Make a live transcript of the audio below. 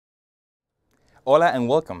Hola and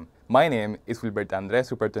welcome. My name is Wilbert Andrés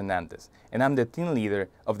Hernandez, and I'm the team leader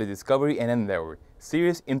of the Discovery and Endeavour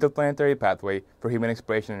Ceres Interplanetary Pathway for Human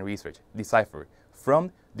Exploration and Research, DECIPHER,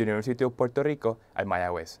 from the University of Puerto Rico at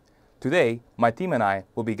Mayagüez. Today, my team and I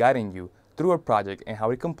will be guiding you through our project and how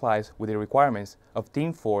it complies with the requirements of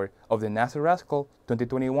Team 4 of the NASA RASC-AL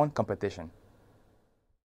 2021 competition.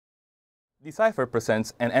 DECIPHER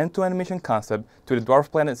presents an end-to-end mission concept to the dwarf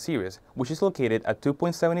planet Ceres, which is located at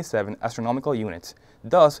 2.77 astronomical units,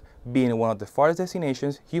 thus being one of the farthest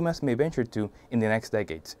destinations humans may venture to in the next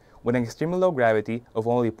decades. With an extremely low gravity of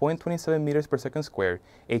only 0.27 meters per second squared,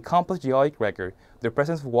 a complex geologic record, the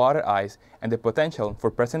presence of water ice, and the potential for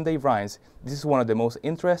present-day brines, this is one of the most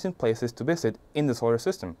interesting places to visit in the solar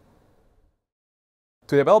system.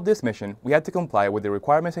 To develop this mission, we had to comply with the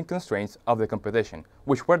requirements and constraints of the competition,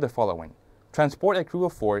 which were the following. Transport a crew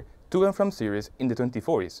of 4 to and from Ceres in the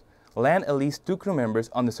 2040s. Land at least 2 crew members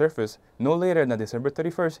on the surface no later than December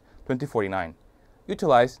 31st, 2049.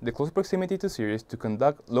 Utilize the close proximity to Ceres to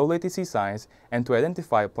conduct low-latency science and to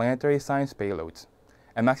identify planetary science payloads.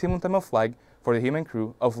 A maximum time of flight for the human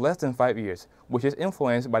crew of less than 5 years, which is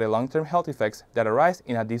influenced by the long-term health effects that arise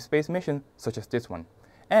in a deep space mission such as this one.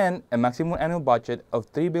 And a maximum annual budget of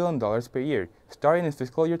 $3 billion per year, starting in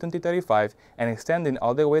fiscal year 2035 and extending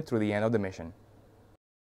all the way through the end of the mission.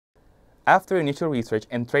 After initial research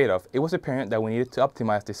and trade-off, it was apparent that we needed to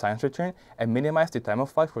optimize the science return and minimize the time of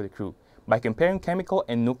flight for the crew. By comparing chemical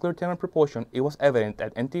and nuclear thermal propulsion, it was evident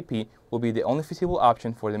that NTP will be the only feasible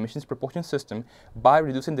option for the mission's propulsion system by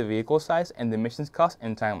reducing the vehicle size and the mission's cost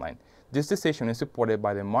and timeline. This decision is supported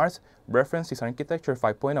by the Mars Reference Design Architecture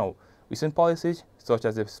 5.0, recent policies such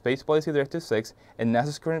as the Space Policy Directive 6 and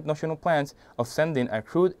NASA's current national plans of sending a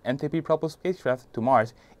crewed NTP-propelled spacecraft to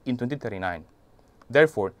Mars in 2039.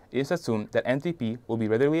 Therefore, it is assumed that NTP will be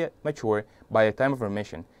readily mature by the time of our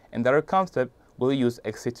mission, and that our concept will use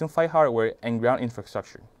existing flight hardware and ground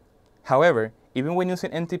infrastructure. However, even when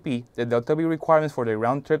using NTP, the Delta-V requirements for the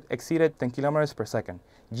round trip exceeded 10 kilometers per second,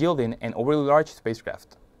 yielding an overly large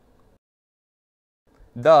spacecraft.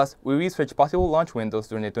 Thus, we researched possible launch windows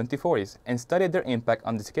during the 2040s and studied their impact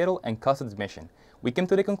on the schedule and cost of the mission. We came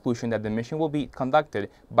to the conclusion that the mission will be conducted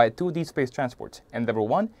by 2 deep space transports, Endeavour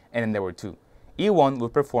 1 and Endeavour 2. E1 will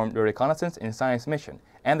perform the reconnaissance and science mission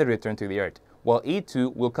and the return to the Earth, while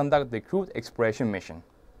E2 will conduct the crewed exploration mission.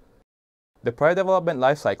 The product development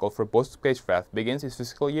life cycle for both spacecraft begins in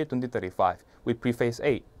fiscal year 2035 with pre-phase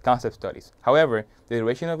A, concept studies. However, the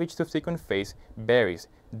duration of each subsequent phase varies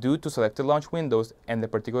due to selected launch windows and the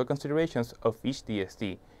particular considerations of each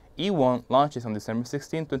DST. E1 launches on December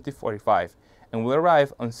 16, 2045 and will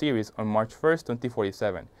arrive on Ceres on March 1,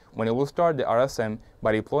 2047, when it will start the RSM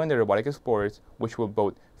by deploying the robotic explorers, which will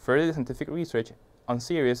both further the scientific research on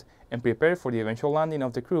Ceres and prepare for the eventual landing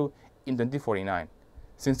of the crew in 2049.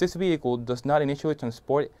 Since this vehicle does not initially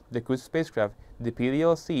transport the crewed spacecraft, the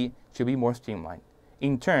PDLC should be more streamlined.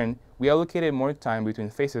 In turn, we allocated more time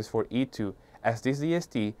between phases for E2, as this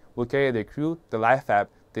DST will carry the crew, the life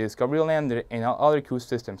app, the Discovery lander, and all other crew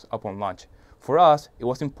systems upon launch. For us, it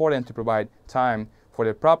was important to provide time for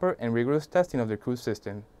the proper and rigorous testing of the crew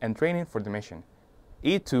system and training for the mission.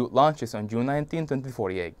 E2 launches on June 19,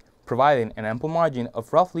 2048, providing an ample margin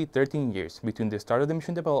of roughly 13 years between the start of the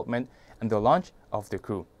mission development and the launch of the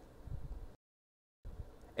crew.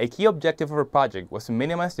 A key objective of our project was to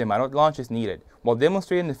minimize the amount of launches needed while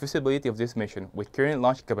demonstrating the feasibility of this mission with current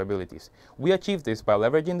launch capabilities. We achieved this by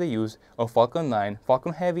leveraging the use of Falcon 9,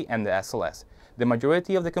 Falcon Heavy, and the SLS. The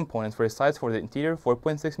majority of the components were sized for the interior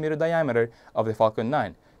 4.6 meter diameter of the Falcon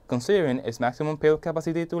 9, considering its maximum payload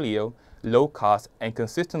capacity to LEO, low cost, and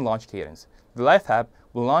consistent launch cadence. The Life Hab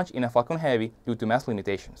will launch in a Falcon Heavy due to mass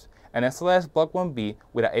limitations. An SLS Block 1B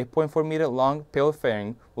with an 8.4 meter long payload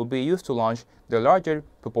fairing will be used to launch the larger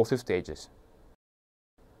propulsive stages.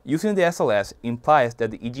 Using the SLS implies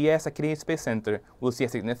that the EGS at Kennedy Space Center will see a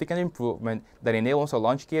significant improvement that enables a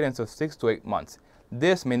launch cadence of 6 to 8 months.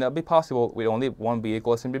 This may not be possible with only one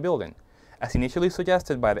vehicle assembly building. As initially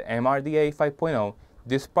suggested by the MRDA 5.0,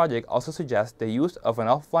 this project also suggests the use of an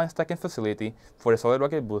offline stacking facility for the solid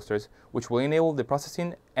rocket boosters, which will enable the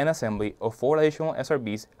processing and assembly of 4 additional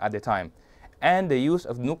SRBs at the time, and the use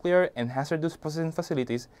of nuclear and hazardous processing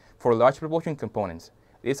facilities for large propulsion components.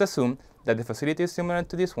 It is assumed that the facilities similar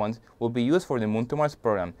to these ones will be used for the Moon to Mars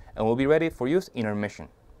program and will be ready for use in our mission.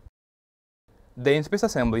 The in-space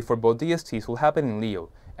assembly for both DSTs will happen in LEO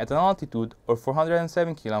at an altitude of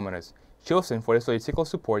 407 kilometers, chosen for its logistical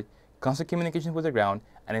support, constant communication with the ground,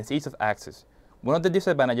 and its ease of access. One of the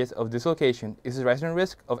disadvantages of this location is the rising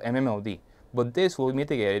risk of MMLD, but this will be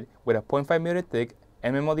mitigated with a 0.5 meter thick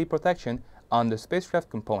MMLD protection on the spacecraft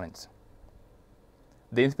components.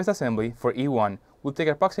 The in-space assembly for E1 will take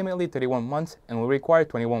approximately 31 months and will require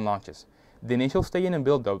 21 launches. The initial staging and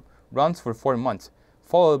build-up runs for 4 months,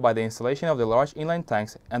 followed by the installation of the large inline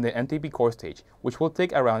tanks and the NTP core stage, which will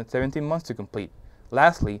take around 17 months to complete.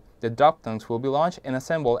 Lastly, the drop tanks will be launched and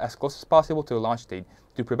assembled as close as possible to the launch date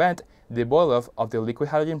to prevent the boil-off of the liquid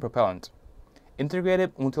hydrogen propellant.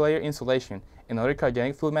 Integrated multilayer insulation and other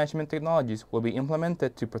cryogenic fluid management technologies will be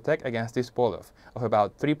implemented to protect against this boil-off of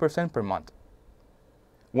about 3% per month.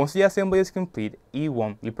 Once the assembly is complete,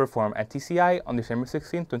 E1 will perform a TCI on December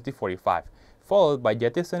 16, 2045, followed by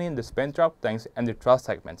jettisoning the spent drop tanks and the thrust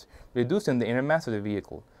segments, reducing the inner mass of the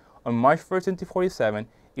vehicle. On March 1, 2047,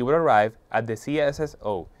 it will arrive at the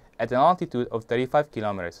CSSO at an altitude of 35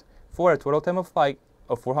 kilometers for a total time of flight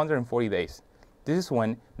of 440 days. This is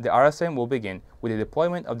when the RSM will begin with the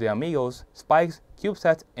deployment of the Amigos, Spikes,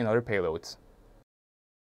 CubeSats, and other payloads.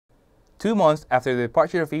 2 months after the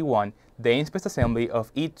departure of E1, the in-space assembly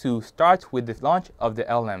of E2 starts with the launch of the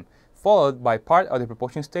LM, followed by part of the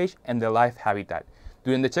propulsion stage and the life habitat.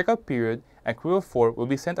 During the checkout period, a crew of 4 will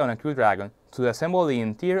be sent on a Crew Dragon to assemble the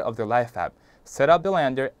interior of the life fab, set up the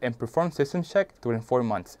lander, and perform systems check during 4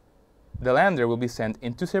 months. The lander will be sent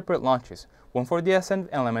in 2 separate launches, one for the ascent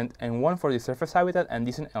element and one for the surface habitat and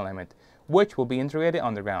descent element, which will be integrated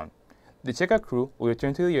on the ground. The checkout crew will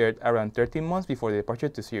return to the Earth around 13 months before the departure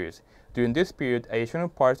to Ceres. During this period, additional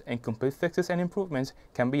parts and complete fixes and improvements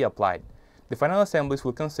can be applied. The final assemblies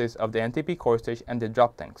will consist of the NTP core stage and the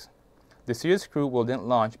drop tanks. The Ceres crew will then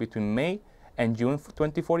launch between May and June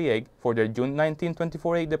 2048 for their June 19,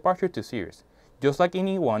 2048 departure to Ceres. Just like in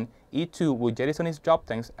E1, E2 will jettison its drop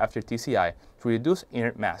tanks after TCI to reduce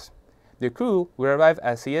inert mass. The crew will arrive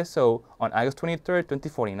at CSO on August 23,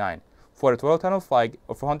 2049, for a total time of flight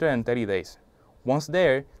of 430 days. Once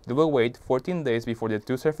there, they will wait 14 days before the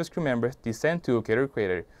 2 surface crew members descend to Decatur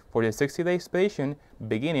Crater for the 60-day expedition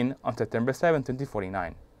beginning on September 7,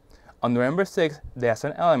 2049. On November 6, the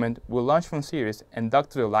ascent element will launch from Ceres and dock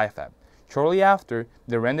to the life fab. Shortly after,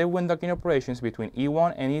 the rendezvous and docking operations between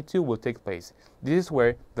E1 and E2 will take place. This is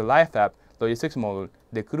where the life fab, logistics module,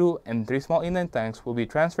 the crew, and 3 small inline tanks will be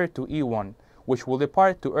transferred to E1, which will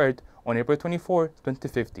depart to Earth on April 24,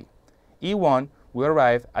 2050. E1 will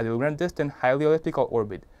arrive at the lunar distant highly elliptical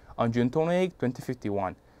orbit on June 28,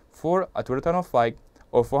 2051, for a total time of flight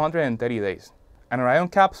of 430 days. An Orion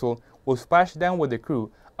capsule will splash down with the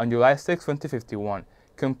crew on July 6, 2051,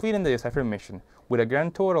 completing the DECIPHER mission with a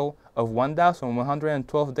grand total of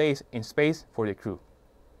 1,112 days in space for the crew.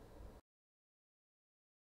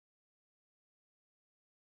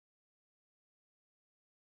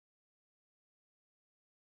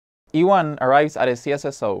 E1 arrives at a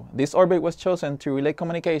CSSO. This orbit was chosen to relay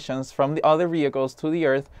communications from the other vehicles to the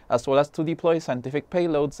Earth, as well as to deploy scientific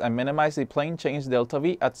payloads and minimize the plane change delta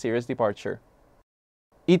V at Ceres departure.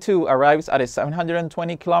 E2 arrives at a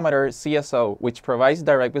 720-kilometer CSO, which provides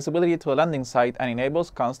direct visibility to the landing site and enables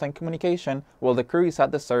constant communication while the crew is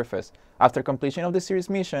at the surface. After completion of the Ceres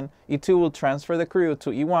mission, E2 will transfer the crew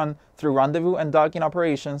to E1 through rendezvous and docking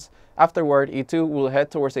operations. Afterward, E2 will head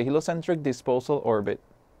towards a heliocentric disposal orbit.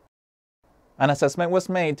 An assessment was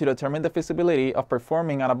made to determine the feasibility of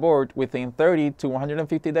performing an abort within 30 to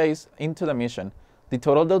 150 days into the mission. The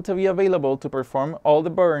total delta V available to perform all the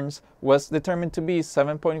burns was determined to be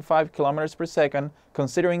 7.5 kilometers per second,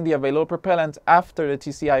 considering the available propellant after the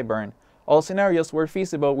TCI burn. All scenarios were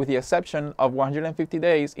feasible with the exception of 150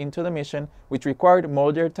 days into the mission, which required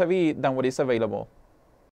more delta V than what is available.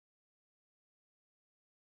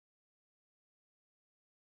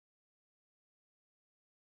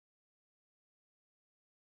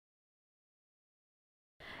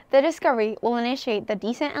 The Discovery will initiate the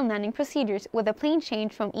descent and landing procedures with a plane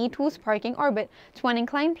change from E2's parking orbit to an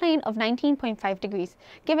inclined plane of 19.5 degrees,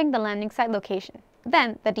 giving the landing site location.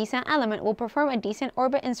 Then, the descent element will perform a descent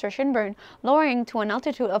orbit insertion burn, lowering to an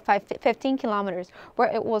altitude of 15 kilometers,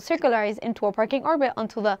 where it will circularize into a parking orbit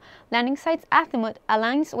until the landing site's azimuth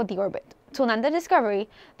aligns with the orbit. To land the Discovery,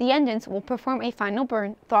 the engines will perform a final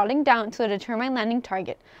burn, throttling down to the determined landing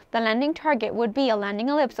target. The landing target would be a landing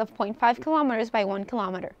ellipse of 0.5 kilometers by 1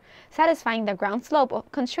 kilometer, satisfying the ground slope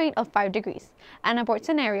constraint of 5 degrees. An abort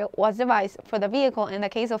scenario was devised for the vehicle in the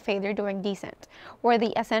case of failure during descent, where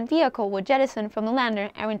the ascent vehicle would jettison from the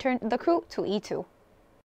lander and return the crew to E2.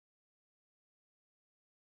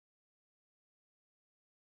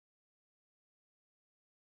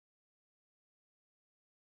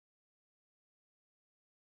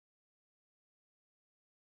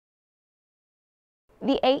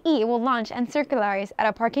 The AE will launch and circularize at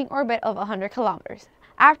a parking orbit of 100 kilometers.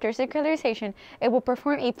 After circularization, it will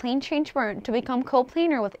perform a plane change burn to become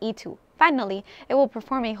coplanar with E2. Finally, it will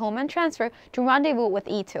perform a Hohmann transfer to rendezvous with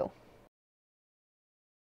E2.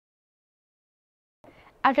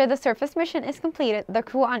 After the surface mission is completed, the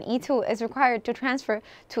crew on E2 is required to transfer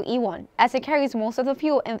to E1, as it carries most of the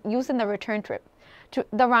fuel used in the return trip.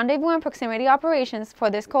 The rendezvous and proximity operations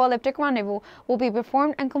for this co-elliptic rendezvous will be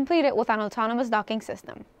performed and completed with an autonomous docking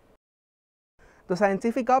system. The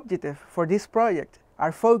scientific objectives for this project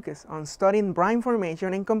are focused on studying brine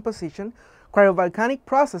formation and composition, cryovolcanic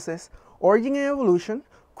processes, origin and evolution,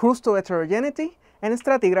 crustal heterogeneity and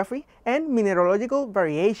stratigraphy, and mineralogical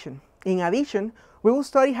variation. In addition, we will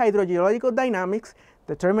study hydrogeological dynamics,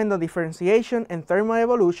 determine the differentiation and thermal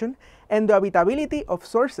evolution, and the habitability of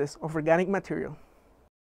sources of organic material.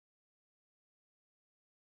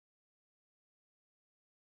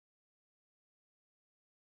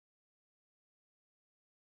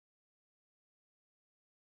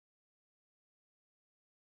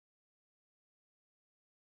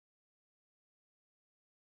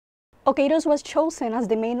 Okeanos was chosen as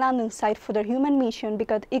the main landing site for the human mission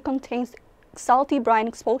because it contains salty brine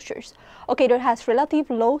exposures. Okeanos has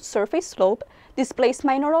relatively low surface slope, displays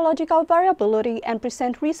mineralogical variability, and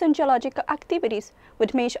presents recent geological activities,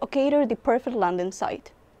 which makes Okeanos the perfect landing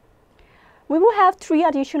site. We will have 3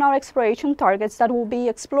 additional exploration targets that will be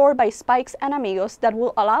explored by Spikes and Amigos that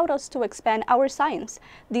will allow us to expand our science.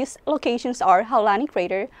 These locations are Haulani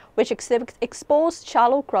Crater, which exhibits exposed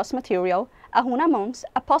shallow crust material, Ahuna Mons,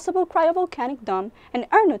 a possible cryovolcanic dome, and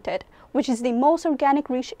Ernotet, which is the most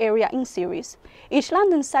organic-rich area in Ceres. Each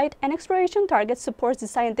landing site and exploration target supports the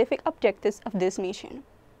scientific objectives of this mission.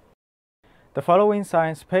 The following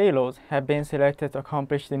science payloads have been selected to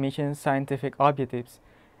accomplish the mission's scientific objectives: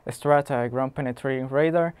 Strata, a ground-penetrating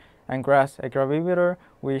radar, and GRASS, a gravimeter,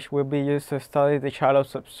 which will be used to study the shallow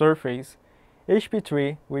subsurface;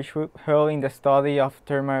 HP3, which will help in the study of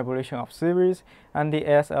thermal evolution of Ceres; and the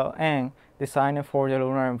SLN, designed for the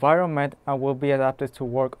lunar environment and will be adapted to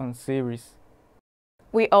work on Ceres.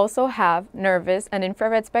 We also have NERVIS, an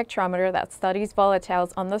infrared spectrometer that studies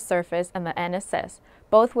volatiles on the surface, and the NSS.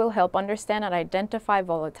 Both will help understand and identify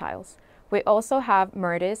volatiles. We also have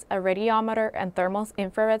MERDIS, a radiometer and thermal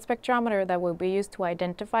infrared spectrometer that will be used to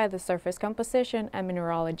identify the surface composition and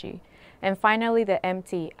mineralogy. And finally, the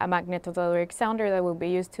MT, a magnetotelluric sounder that will be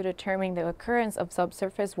used to determine the occurrence of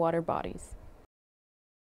subsurface water bodies.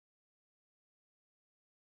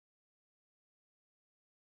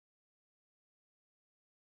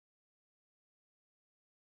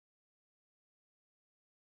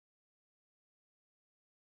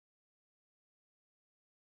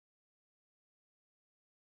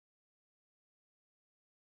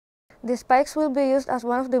 The spikes will be used as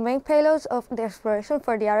one of the main payloads of the exploration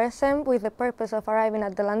for the RSM, with the purpose of arriving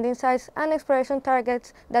at the landing sites and exploration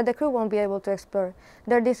targets that the crew won't be able to explore.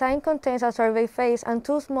 Their design contains a survey phase and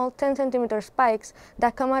 2 small 10-centimeter spikes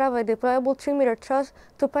that come out of a deployable 3-meter truss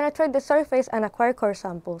to penetrate the surface and acquire core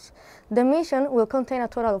samples. The mission will contain a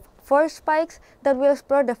total of 4 spikes that will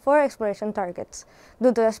explore the 4 exploration targets.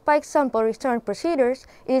 Due to the spike sample return procedures,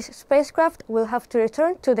 each spacecraft will have to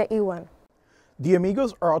return to the E1. The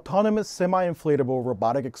Amigos are autonomous semi-inflatable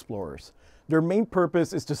robotic explorers. Their main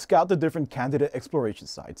purpose is to scout the different candidate exploration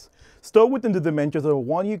sites. Stowed within the dimensions of a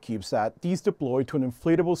 1U CubeSat, these deploy to an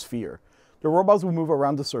inflatable sphere. The robots will move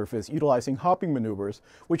around the surface utilizing hopping maneuvers,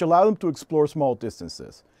 which allow them to explore small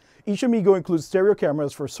distances. Each Amigo includes stereo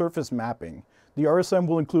cameras for surface mapping. The RSM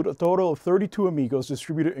will include a total of 32 Amigos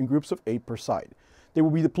distributed in groups of 8 per site. They will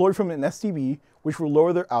be deployed from an STB, which will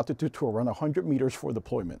lower their altitude to around 100 meters for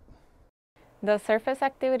deployment. The surface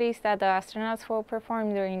activities that the astronauts will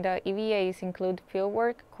perform during the EVAs include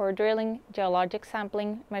fieldwork, core drilling, geologic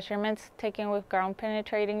sampling, measurements taken with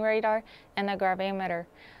ground-penetrating radar, and a gravimeter.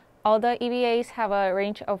 All the EVAs have a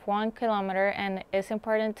range of 1 kilometer, and it's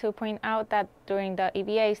important to point out that during the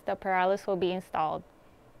EVAs, the Perales will be installed.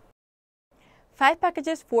 5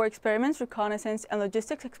 packages for experiments, reconnaissance, and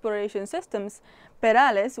logistics exploration systems,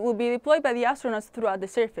 Perales, will be deployed by the astronauts throughout the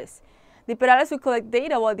surface. The Perales will collect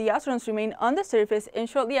data while the astronauts remain on the surface and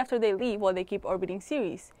shortly after they leave while they keep orbiting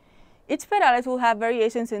Ceres. Each Perales will have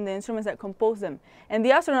variations in the instruments that compose them, and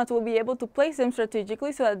the astronauts will be able to place them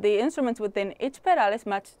strategically so that the instruments within each Perales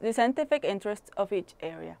match the scientific interests of each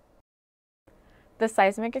area. The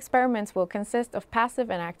seismic experiments will consist of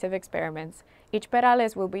passive and active experiments. Each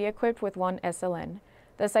Perales will be equipped with 1 SLN.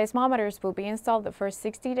 The seismometers will be installed the first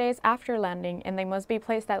 60 days after landing, and they must be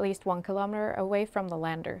placed at least 1 kilometer away from the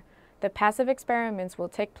lander. The passive experiments will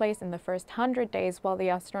take place in the first 100 days while the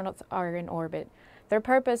astronauts are in orbit. Their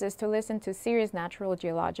purpose is to listen to Ceres' natural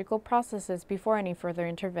geological processes before any further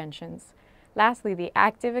interventions. Lastly, the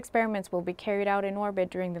active experiments will be carried out in orbit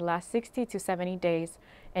during the last 60 to 70 days.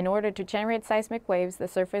 In order to generate seismic waves, the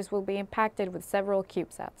surface will be impacted with several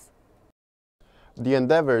CubeSats. The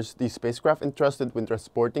Endeavours, the spacecraft entrusted with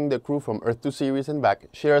transporting the crew from Earth to Ceres and back,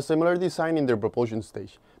 share a similar design in their propulsion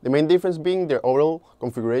stage, the main difference being their overall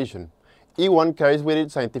configuration. E1 carries with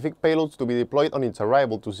it scientific payloads to be deployed on its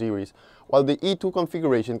arrival to Ceres, while the E2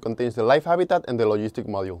 configuration contains the life habitat and the logistic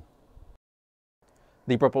module.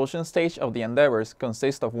 The propulsion stage of the Endeavours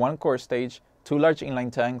consists of one core stage, 2 large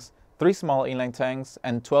inline tanks, 3 small inline tanks,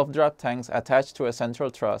 and 12 drop tanks attached to a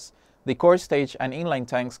central truss. The core stage and inline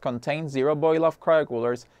tanks contain zero boil-off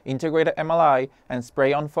cryocoolers, integrated MLI, and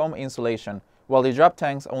spray-on foam insulation, while the drop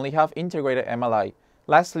tanks only have integrated MLI.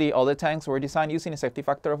 Lastly, all the tanks were designed using a safety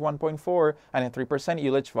factor of 1.4 and a 3%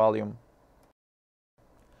 ullage volume.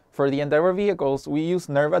 For the Endeavour vehicles, we use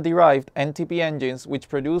NERVA-derived NTP engines which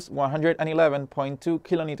produce 111.2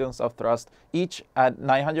 kilonewtons of thrust, each at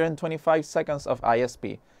 925 seconds of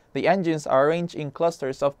ISP. The engines are arranged in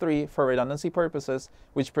clusters of 3 for redundancy purposes,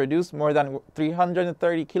 which produce more than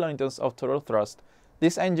 330 kilonewtons of total thrust.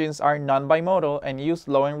 These engines are non-bimodal and use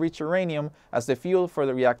low-enriched uranium as the fuel for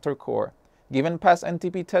the reactor core. Given past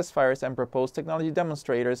NTP test fires and proposed technology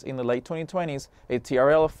demonstrators in the late 2020s, a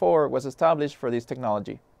TRL of 4 was established for this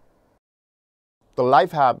technology. The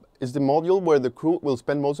Life Hab is the module where the crew will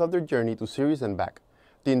spend most of their journey to Ceres and back.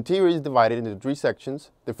 The interior is divided into 3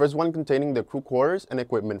 sections, the first one containing the crew quarters and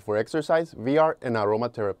equipment for exercise, VR, and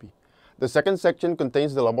aromatherapy. The second section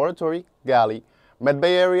contains the laboratory, galley,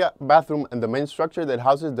 medbay area, bathroom, and the main structure that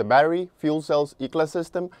houses the battery, fuel cells, E-class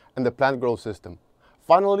system, and the plant growth system.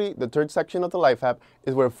 Finally, the third section of the Life Hab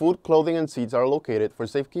is where food, clothing, and seats are located for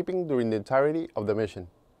safekeeping during the entirety of the mission.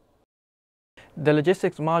 The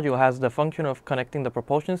logistics module has the function of connecting the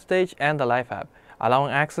propulsion stage and the Life Hab,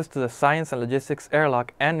 allowing access to the science and logistics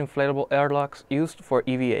airlock and inflatable airlocks used for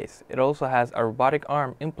EVAs. It also has a robotic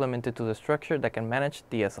arm implemented to the structure that can manage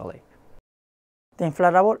the SLA. The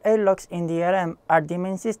inflatable airlocks in the RM are the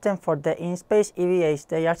main system for the in-space EVAs.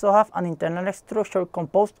 They also have an internal structure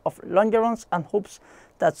composed of longerons and hoops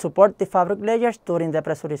that support the fabric layers during the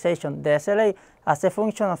pressurization. The SLA has a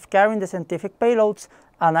function of carrying the scientific payloads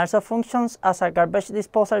and also functions as a garbage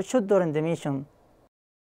disposal chute during the mission.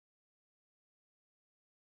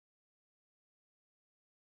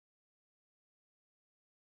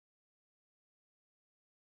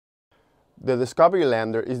 The Discovery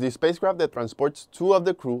lander is the spacecraft that transports 2 of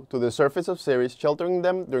the crew to the surface of Ceres, sheltering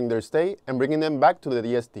them during their stay and bringing them back to the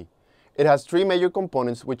DST. It has 3 major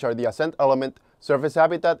components, which are the ascent element, surface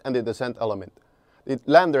habitat, and the descent element. The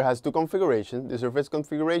lander has 2 configurations, the surface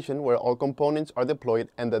configuration where all components are deployed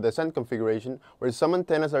and the descent configuration where some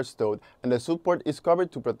antennas are stowed and the suit port is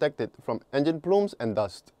covered to protect it from engine plumes and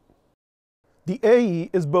dust. The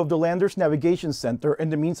AE is both the lander's navigation center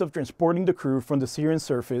and the means of transporting the crew from the Ceres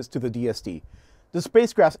surface to the DST. The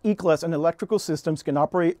spacecraft's E-class and electrical systems can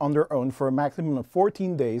operate on their own for a maximum of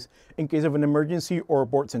 14 days in case of an emergency or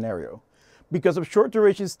abort scenario. Because of short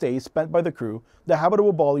duration stays spent by the crew, the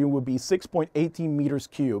habitable volume will be 6.18 meters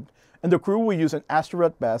cubed, and the crew will use an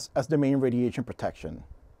Astrojet BESS as the main radiation protection.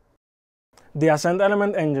 The ascent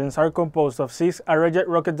element engines are composed of 6 Aerojet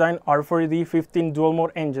Rocketdyne R40D-15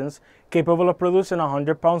 dual-mode engines capable of producing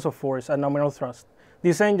 100 pounds of force at nominal thrust.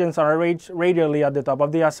 These engines are arranged radially at the top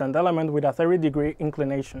of the ascent element with a 30-degree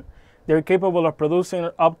inclination. They are capable of producing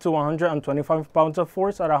up to 125 pounds of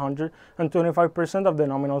force at 125% of the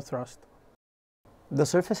nominal thrust. The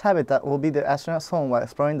surface habitat will be the astronaut's home while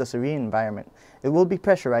exploring the serene environment. It will be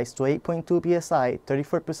pressurized to 8.2 psi,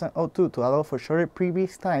 34% O2 to allow for shorter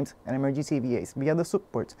pre-brief times and emergency EVAs via the suit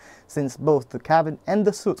ports, since both the cabin and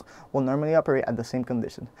the suit will normally operate at the same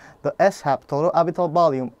condition. The SHAP total habitable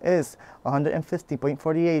volume is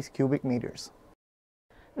 150.48 cubic meters.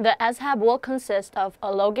 The SHAP will consist of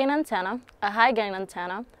a low-gain antenna, a high-gain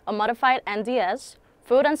antenna, a modified NDS,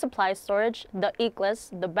 food and supply storage, the E-class,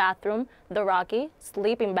 the bathroom, the Rocky,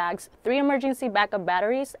 sleeping bags, 3 emergency backup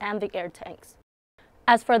batteries, and the air tanks.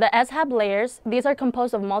 As for the SHAP layers, these are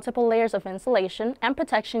composed of multiple layers of insulation and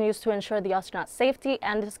protection used to ensure the astronaut's safety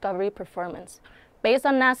and discovery performance. Based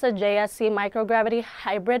on NASA JSC microgravity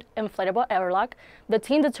hybrid inflatable airlock, the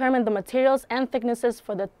team determined the materials and thicknesses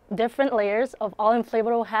for the different layers of all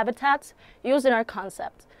inflatable habitats used in our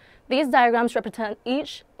concept. These diagrams represent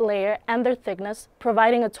each layer and their thickness,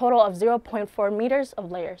 providing a total of 0.4 meters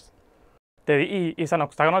of layers. The DE is an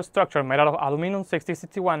octagonal structure made out of aluminum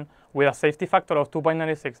 6061 with a safety factor of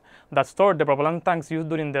 2.96 that stored the propellant tanks used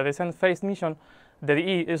during the descent phase mission. The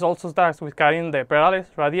DE is also tasked with carrying the pedals,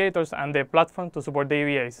 radiators, and the platform to support the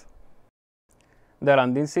EVAs. The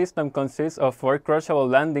landing system consists of 4 crushable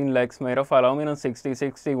landing legs made of aluminum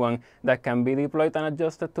 6061 that can be deployed and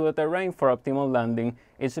adjusted to the terrain for optimal landing.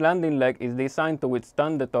 Each landing leg is designed to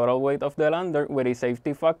withstand the total weight of the lander with a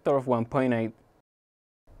safety factor of 1.8.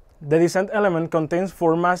 The descent element contains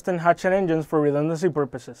 4 mast and hatchet engines for redundancy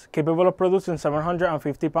purposes, capable of producing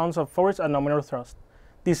 750 pounds of force at nominal thrust.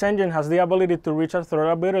 This engine has the ability to reach a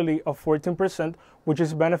throttleability of 14%, which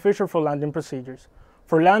is beneficial for landing procedures.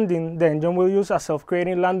 For landing, the engine will use a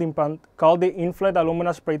self-creating landing pad called the in-flight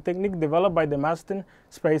alumina spray technique developed by the Masten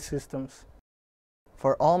Space Systems.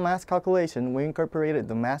 For all mass calculation, we incorporated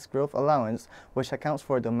the mass growth allowance, which accounts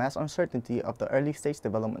for the mass uncertainty of the early stage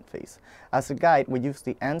development phase. As a guide, we used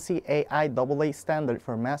the NCAI-AA standard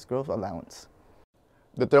for mass growth allowance.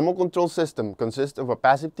 The thermal control system consists of a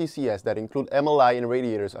passive TCS that includes MLI and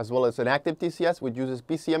radiators, as well as an active TCS which uses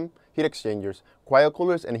PCM, heat exchangers,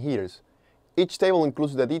 cryocoolers, and heaters. Each table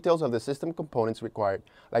includes the details of the system components required,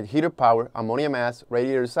 like heater power, ammonia mass,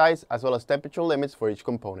 radiator size, as well as temperature limits for each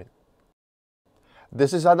component.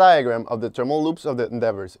 This is a diagram of the thermal loops of the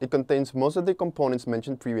Endeavours. It contains most of the components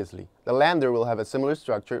mentioned previously. The lander will have a similar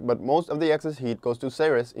structure, but most of the excess heat goes to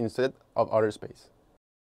Ceres instead of outer space.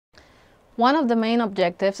 One of the main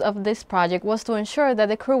objectives of this project was to ensure that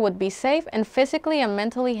the crew would be safe and physically and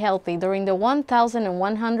mentally healthy during the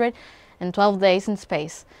 1,112 days in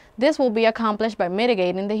space. This will be accomplished by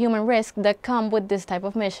mitigating the human risks that come with this type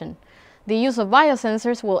of mission. The use of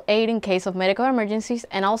biosensors will aid in case of medical emergencies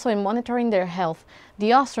and also in monitoring their health.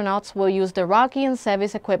 The astronauts will use the Rocky and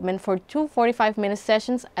Ceres equipment for 2 45-minute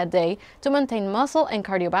sessions a day to maintain muscle and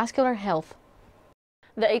cardiovascular health.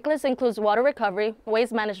 The ECLIS includes water recovery,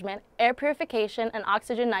 waste management, air purification, and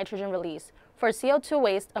oxygen-nitrogen release. For CO2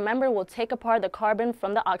 waste, a member will take apart the carbon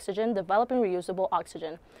from the oxygen, developing reusable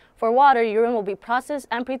oxygen. For water, urine will be processed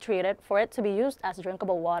and pre-treated for it to be used as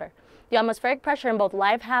drinkable water. The atmospheric pressure in both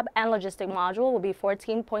LifeHab and logistic module will be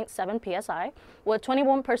 14.7 psi, with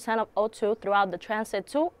 21% of O2 throughout the transit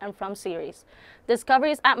to and from Ceres.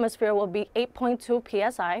 Discovery's atmosphere will be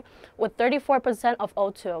 8.2 psi, with 34% of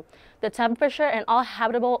O2. The temperature in all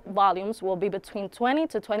habitable volumes will be between 20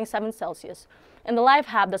 to 27 Celsius. In the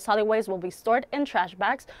LifeHab, the solid waste will be stored in trash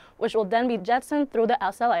bags, which will then be jettisoned through the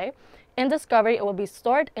SLA. In Discovery, it will be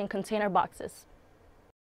stored in container boxes.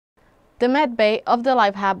 The med bay of the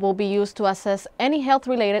LifeHab will be used to assess any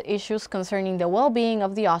health-related issues concerning the well-being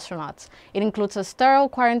of the astronauts. It includes a sterile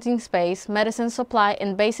quarantine space, medicine supply,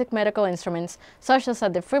 and basic medical instruments, such as a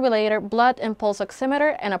defibrillator, blood and pulse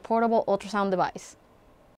oximeter, and a portable ultrasound device.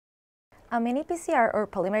 A mini PCR or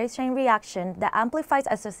polymerase chain reaction that amplifies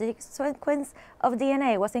a specific sequence of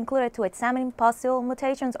DNA was included to examine possible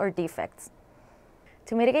mutations or defects.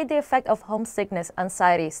 To mitigate the effect of homesickness,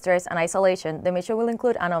 anxiety, stress, and isolation, the mission will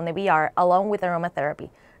include an Omni-VR along with aromatherapy.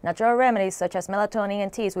 Natural remedies such as melatonin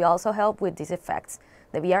and teas will also help with these effects.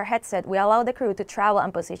 The VR headset will allow the crew to travel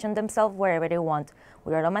and position themselves wherever they want.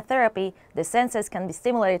 With aromatherapy, the senses can be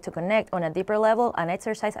stimulated to connect on a deeper level and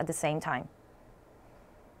exercise at the same time.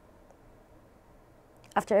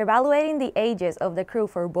 After evaluating the ages of the crew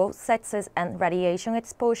for both sexes and radiation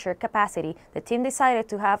exposure capacity, the team decided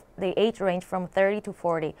to have the age range from 30 to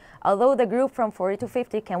 40. Although the group from 40 to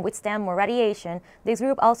 50 can withstand more radiation, this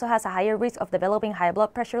group also has a higher risk of developing high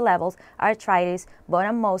blood pressure levels, arthritis, bone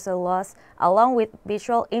and muscle loss, along with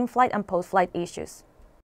visual in-flight and post-flight issues.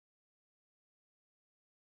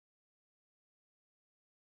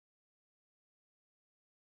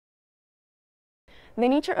 The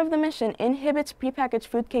nature of the mission inhibits prepackaged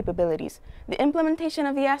food capabilities. The implementation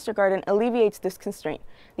of the Astrogarden alleviates this constraint.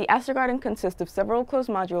 The Astrogarden consists of several closed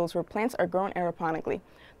modules where plants are grown aeroponically.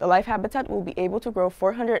 The life habitat will be able to grow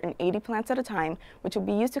 480 plants at a time, which will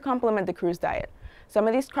be used to complement the crew's diet. Some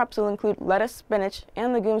of these crops will include lettuce, spinach,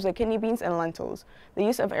 and legumes like kidney beans and lentils. The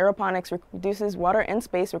use of aeroponics reduces water and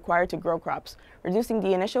space required to grow crops, reducing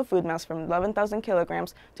the initial food mass from 11,000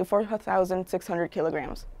 kilograms to 4,600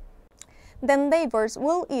 kilograms. The Endeavours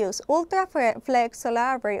will use ultra-flex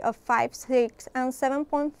solar array of 5, 6, and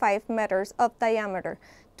 7.5 meters of diameter,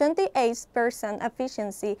 28%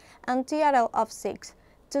 efficiency, and TRL of 6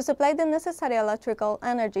 to supply the necessary electrical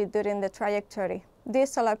energy during the trajectory.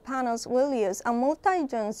 These solar panels will use a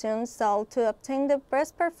multi-junction cell to obtain the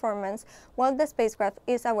best performance while the spacecraft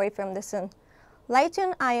is away from the Sun.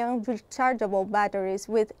 Lithium-ion rechargeable batteries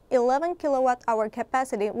with 11 kilowatt-hour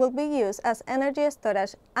capacity will be used as energy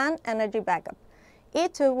storage and energy backup.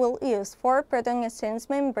 E2 will use 4 proton exchange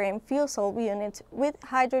membrane fuel cell units with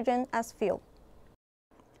hydrogen as fuel.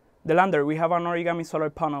 The lander, we have an origami solar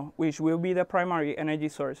panel, which will be the primary energy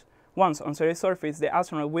source. Once on Ceres' surface, the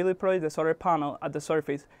astronaut will deploy the solar panel at the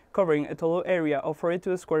surface, covering a total area of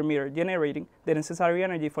 42 square meters, generating the necessary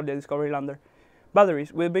energy for the Discovery lander.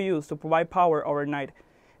 Batteries will be used to provide power overnight.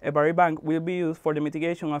 A battery bank will be used for the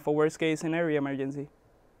mitigation of a worst-case scenario emergency.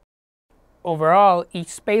 Overall, each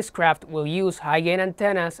spacecraft will use high-gain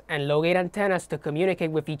antennas and low-gain antennas to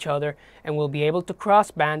communicate with each other and will be able to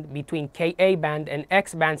cross-band between Ka-band and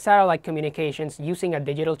X-band satellite communications using a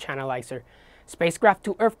digital channelizer.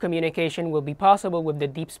 Spacecraft-to-Earth communication will be possible with the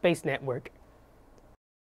Deep Space Network.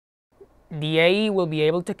 DAE will be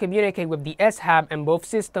able to communicate with the S-HAB and both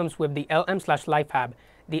systems with the LM/LifeHab.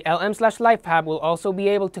 The LM/LifeHab will also be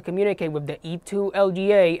able to communicate with the E2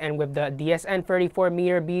 LGA and with the DSN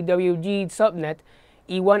 34-meter BWG subnet.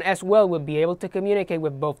 E1 as well will be able to communicate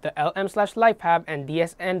with both the LM/LifeHab and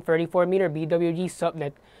DSN 34-meter BWG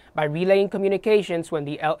subnet by relaying communications when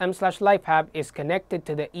the LM/LifeHab is connected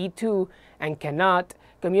to the E2 and cannot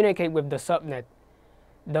communicate with the subnet.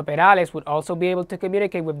 The Perales would also be able to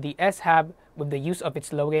communicate with the S-HAB with the use of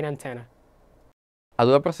its low-gain antenna. A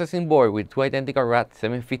dual processing board with two identical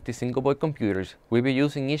RAD-750 single-board computers will be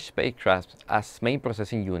used in each spacecraft as main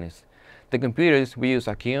processing units. The computers will use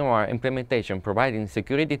a QMR implementation providing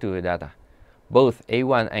security to the data. Both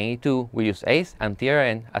A1 and A2 will use ACE and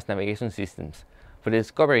TRN as navigation systems. For the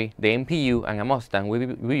Discovery, the MPU and a Mustang will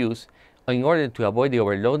be used in order to avoid the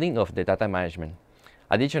overloading of the data management.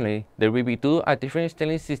 Additionally, there will be two artificial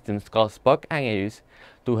steering systems called Spock and Aries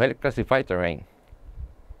to help classify terrain.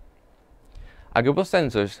 A group of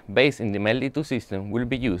sensors based in the MELD2 system will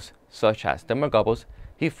be used, such as thermocouples,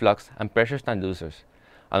 heat flux, and pressure transducers.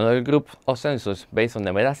 Another group of sensors based on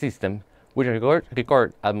the MEDA system will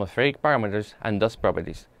record atmospheric parameters and dust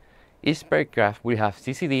properties. Each spacecraft will have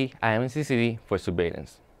CCD and MCCD for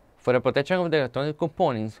surveillance. For the protection of the electronic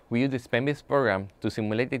components, we use the SPEN-based program to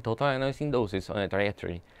simulate the total ionizing doses on the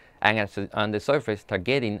trajectory, and on the surface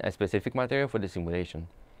targeting a specific material for the simulation.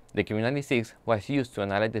 The Q96 was used to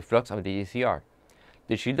analyze the flux of the GCR.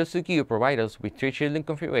 The Shield CQ provides us with three shielding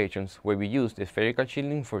configurations where we use the spherical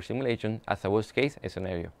shielding for simulation as a worst-case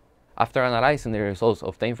scenario. After analyzing the results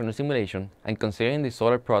obtained from the simulation and considering the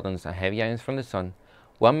solar protons and heavy ions from the Sun,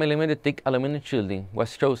 1 mm thick aluminum shielding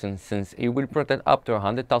was chosen since it will protect up to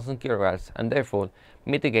 100,000 kilowatts and therefore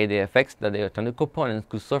mitigate the effects that the electronic components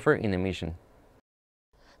could suffer in the mission.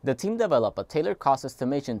 The team developed a tailored cost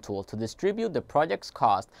estimation tool to distribute the project's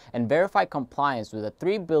cost and verify compliance with a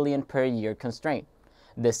 $3 billion per year constraint.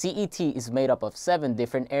 The CET is made up of 7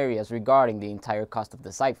 different areas regarding the entire cost of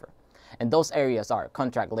DECIPHER, and those areas are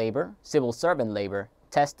contract labor, civil servant labor,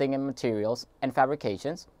 testing and materials and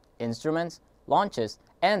fabrications, instruments, launches,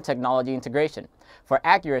 and technology integration. For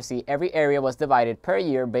accuracy, every area was divided per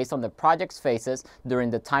year based on the project's phases during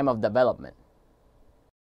the time of development.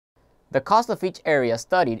 The cost of each area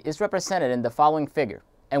studied is represented in the following figure,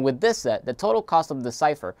 and with this set, the total cost of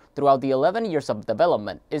DECIPHER throughout the 11 years of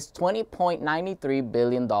development is $20.93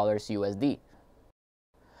 billion USD.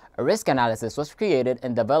 A risk analysis was created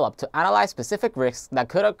and developed to analyze specific risks that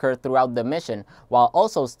could occur throughout the mission while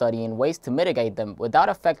also studying ways to mitigate them without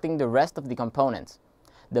affecting the rest of the components.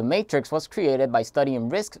 The matrix was created by studying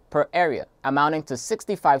risks per area, amounting to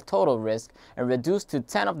 65 total risks and reduced to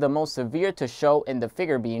 10 of the most severe to show in the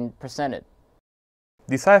figure being presented.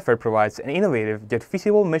 DECIPHER provides an innovative yet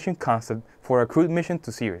feasible mission concept for a crewed mission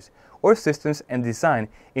to Ceres. Our systems and design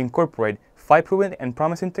incorporate 5 proven and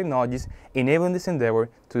promising technologies, enabling this endeavor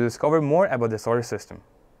to discover more about the solar system.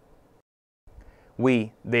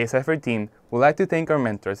 We, the DECIPHER team, would like to thank our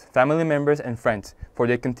mentors, family members, and friends for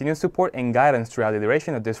their continued support and guidance throughout the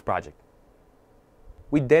duration of this project.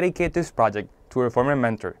 We dedicate this project to our former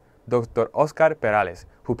mentor, Dr. Oscar Perales,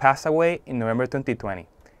 who passed away in November 2020.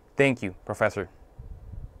 Thank you, Professor.